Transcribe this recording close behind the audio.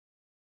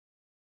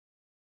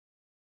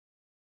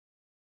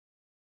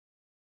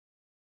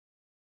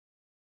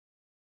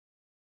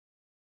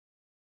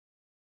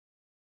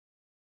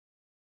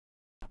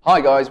Hi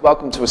guys,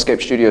 welcome to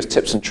Escape Studios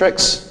Tips and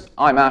Tricks.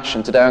 I'm Ash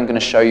and today I'm going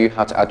to show you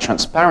how to add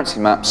transparency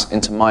maps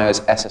into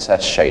Maya's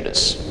SSS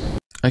shaders.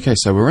 Okay,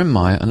 so we're in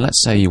Maya and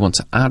let's say you want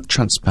to add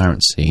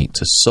transparency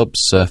to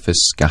subsurface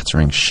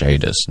scattering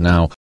shaders.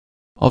 Now,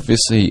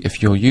 obviously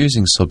if you're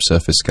using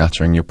subsurface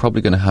scattering you're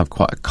probably going to have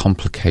quite a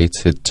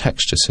complicated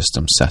texture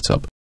system set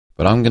up.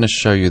 But I'm going to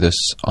show you this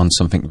on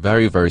something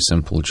very, very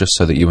simple just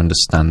so that you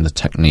understand the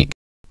technique.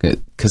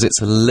 Because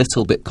it's a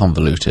little bit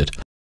convoluted,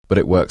 but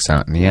it works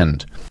out in the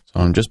end. So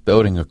I'm just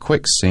building a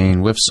quick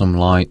scene with some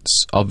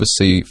lights.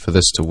 Obviously, for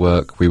this to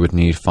work, we would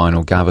need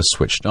final gather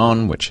switched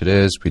on, which it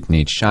is. We'd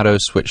need shadow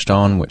switched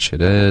on, which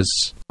it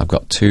is. I've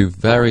got two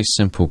very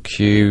simple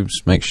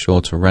cubes. Make sure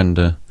to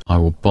render. I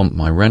will bump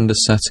my render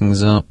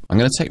settings up. I'm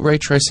going to take ray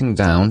tracing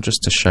down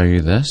just to show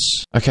you this.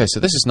 Okay, so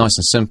this is nice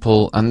and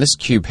simple, and this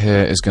cube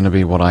here is going to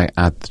be what I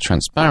add the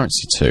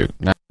transparency to.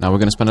 Now we're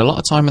going to spend a lot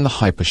of time in the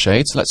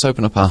hypershade, so let's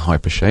open up our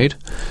hypershade.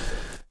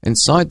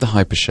 Inside the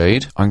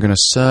hypershade, I'm going to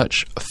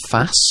search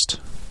fast,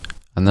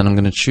 and then I'm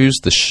going to choose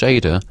the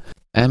shader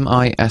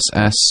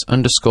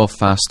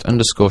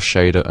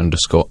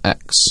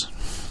MISS_fast_shader_X,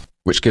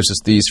 which gives us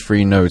these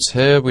three nodes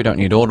here. We don't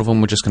need all of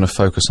them, we're just going to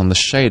focus on the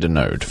shader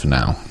node for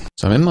now.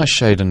 So I'm in my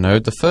shader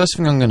node. The first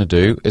thing I'm going to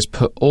do is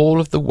put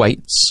all of the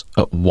weights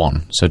at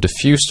 1. So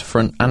diffused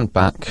front and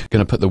back, I'm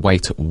going to put the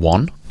weight at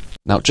 1.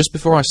 Now, just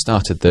before I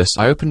started this,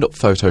 I opened up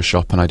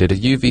Photoshop and I did a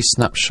UV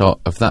snapshot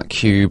of that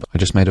cube. I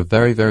just made a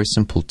very, very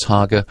simple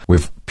target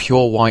with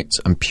pure white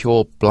and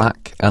pure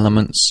black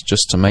elements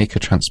just to make a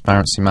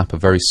transparency map, a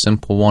very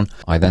simple one.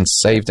 I then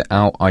saved it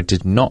out. I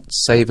did not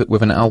save it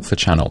with an alpha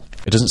channel.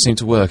 It doesn't seem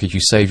to work if you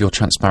save your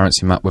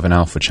transparency map with an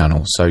alpha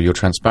channel. So your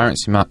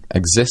transparency map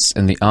exists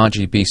in the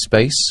RGB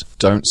space.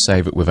 Don't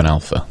save it with an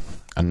alpha.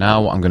 And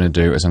now what I'm going to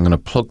do is I'm going to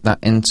plug that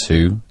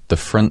into the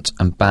front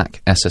and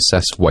back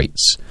SSS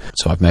weights.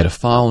 So I've made a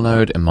file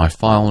node. In my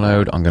file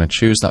node, I'm going to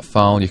choose that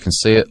file. You can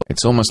see it.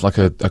 It's almost like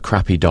a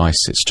crappy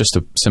dice. It's just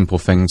a simple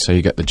thing so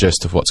you get the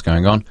gist of what's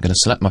going on. I'm going to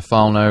select my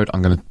file node.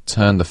 I'm going to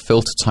turn the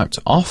filter type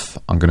to off.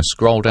 I'm going to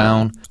scroll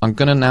down. I'm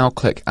going to now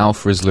click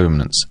alpha is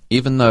luminance,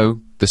 even though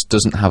this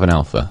doesn't have an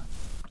alpha.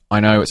 I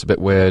know it's a bit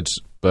weird,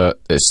 but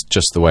it's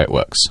just the way it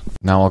works.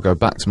 Now I'll go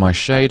back to my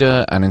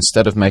shader, and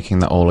instead of making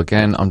that all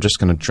again, I'm just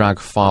going to drag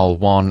file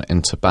 1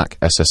 into back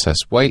SSS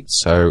weight.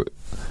 So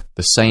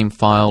the same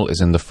file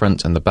is in the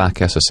front and the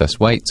back SSS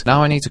weight.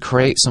 Now I need to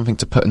create something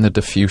to put in the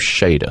diffuse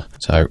shader.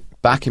 So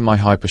back in my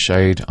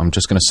hypershade, I'm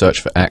just going to search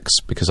for X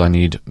because I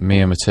need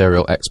Maya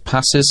Material X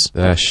passes.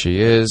 There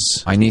she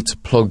is. I need to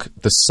plug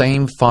the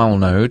same file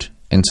node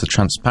into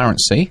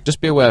transparency. Just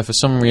be aware, for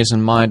some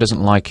reason Maya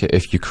doesn't like it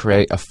if you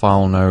create a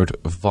file node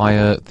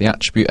via the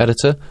attribute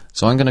editor.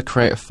 So I'm going to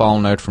create a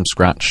file node from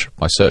scratch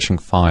by searching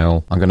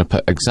file. I'm going to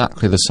put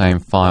exactly the same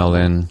file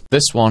in.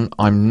 This one,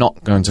 I'm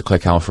not going to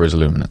click alpha is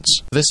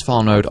luminance. This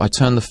file node, I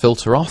turn the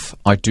filter off.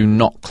 I do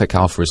not click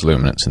alpha is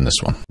luminance in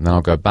this one. Now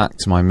I'll go back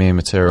to my Maya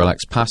Material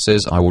X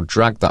passes. I will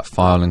drag that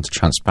file into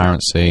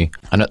transparency.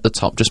 And at the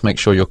top, just make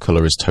sure your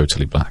color is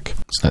totally black.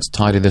 So let's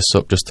tidy this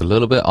up just a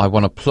little bit. I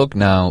want to plug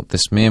now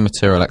this Maya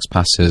Material X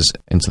passes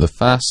into the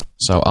fast.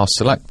 So I'll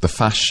select the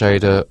fast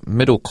shader,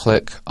 middle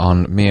click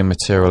on Maya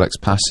Material X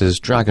passes,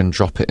 drag and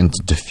drop it into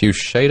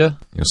diffuse shader.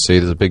 You'll see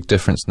there's a big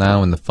difference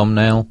now in the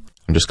thumbnail.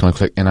 I'm just going to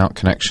click in-out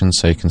connection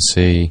so you can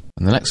see.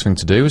 And the next thing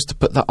to do is to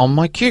put that on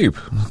my cube.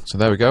 So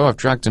there we go. I've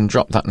dragged and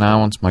dropped that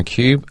now onto my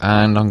cube,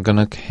 and I'm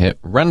going to hit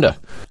render.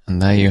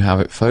 And there you have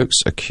it, folks.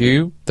 A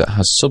cube that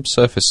has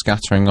subsurface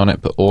scattering on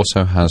it, but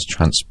also has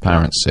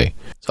transparency.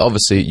 So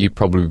obviously you'd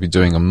probably be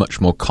doing a much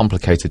more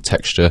complicated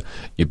texture.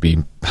 You'd be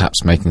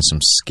perhaps making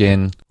some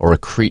skin or a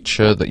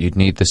creature that you'd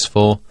need this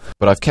for.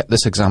 But I've kept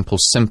this example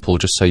simple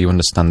just so you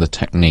understand the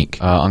technique.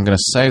 I'm going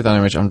to save that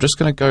image. I'm just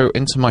going to go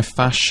into my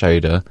fast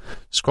shader,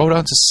 scroll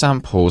down to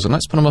samples, and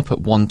let's put them up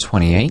at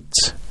 128.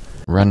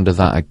 Render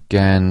that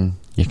again.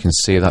 You can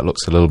see that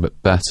looks a little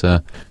bit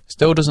better.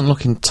 Still doesn't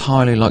look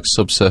entirely like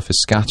subsurface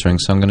scattering,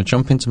 so I'm going to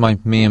jump into my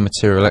Maya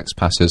Material X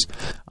passes,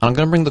 and I'm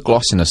going to bring the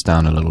glossiness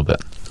down a little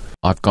bit.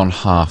 I've gone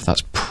half.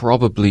 That's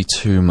probably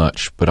too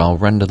much, but I'll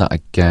render that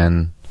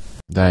again.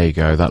 There you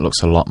go. That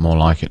looks a lot more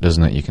like it,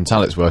 doesn't it? You can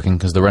tell it's working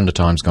because the render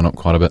time's gone up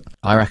quite a bit.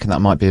 I reckon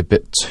that might be a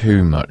bit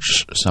too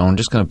much, so I'm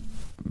just going to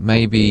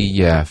maybe,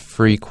 yeah,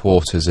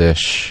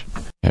 3/4-ish.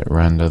 Hit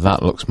render.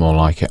 That looks more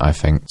like it, I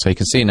think. So you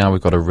can see now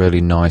we've got a really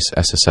nice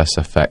SSS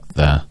effect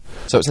there.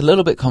 So it's a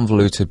little bit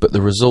convoluted, but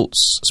the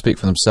results speak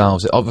for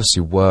themselves. It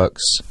obviously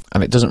works,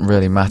 and it doesn't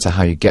really matter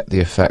how you get the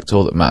effect.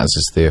 All that matters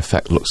is the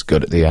effect looks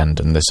good at the end,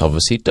 and this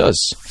obviously does.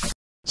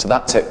 So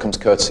that tip comes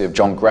courtesy of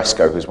John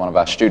Gresco, who's one of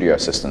our studio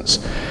assistants.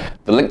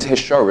 The link to his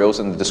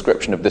showreel's in the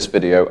description of this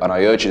video, and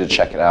I urge you to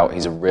check it out.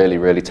 He's a really,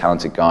 really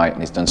talented guy,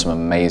 and he's done some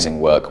amazing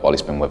work while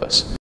he's been with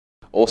us.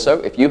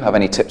 Also, if you have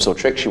any tips or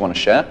tricks you want to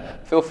share,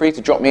 feel free to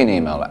drop me an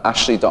email at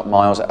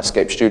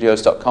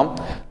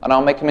ashley.miles@escapestudios.com, and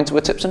I'll make them into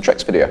a tips and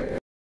tricks video.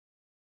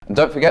 And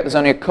don't forget, there's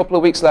only a couple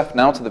of weeks left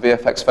now to the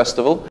VFX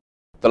Festival.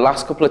 The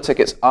last couple of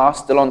tickets are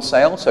still on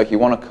sale, so if you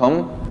want to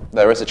come,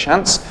 there is a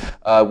chance.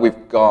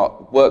 We've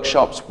got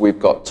workshops, we've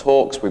got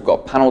talks, we've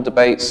got panel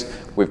debates,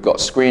 we've got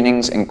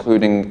screenings,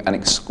 including an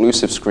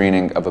exclusive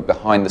screening of a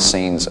behind the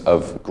scenes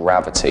of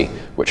Gravity,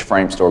 which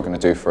Framestore are going to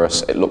do for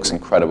us. It looks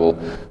incredible.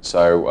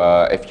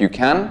 So if you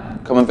can,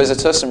 come and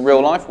visit us in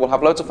real life. We'll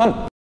have loads of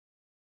fun.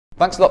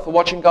 Thanks a lot for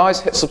watching, guys.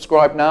 Hit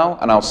subscribe now,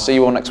 and I'll see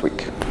you all next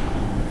week.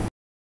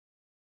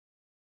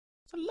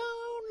 So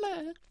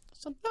lonely,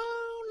 so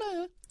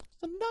lonely,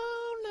 so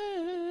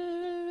lonely.